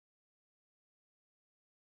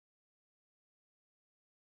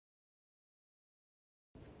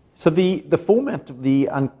So the format of the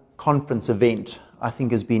conference event, I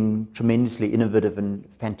think, has been tremendously innovative and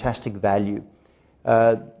fantastic value.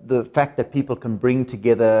 The fact that people can bring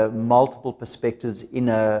together multiple perspectives in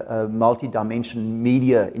a multi-dimensional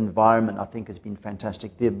media environment, I think, has been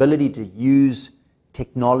fantastic. The ability to use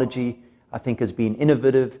technology, I think, has been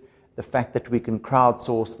innovative. The fact that we can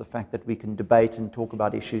crowdsource, the fact that we can debate and talk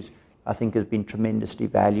about issues, I think, has been tremendously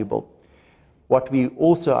valuable. What we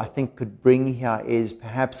also, I think, could bring here is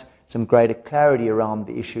perhaps some greater clarity around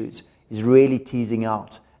the issues, is really teasing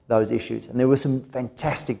out those issues. And there were some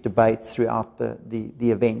fantastic debates throughout the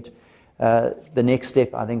event. The next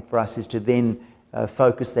step, I think, for us is to then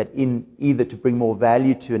focus that in either to bring more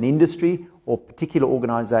value to an industry or particular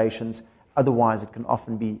organizations. Otherwise, it can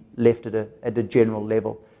often be left at a general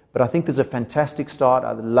level. But I think there's a fantastic start.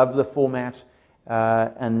 I love the format.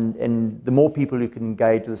 And the more people who can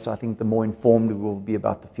engage with this, I think the more informed we will be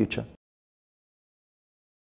about the future.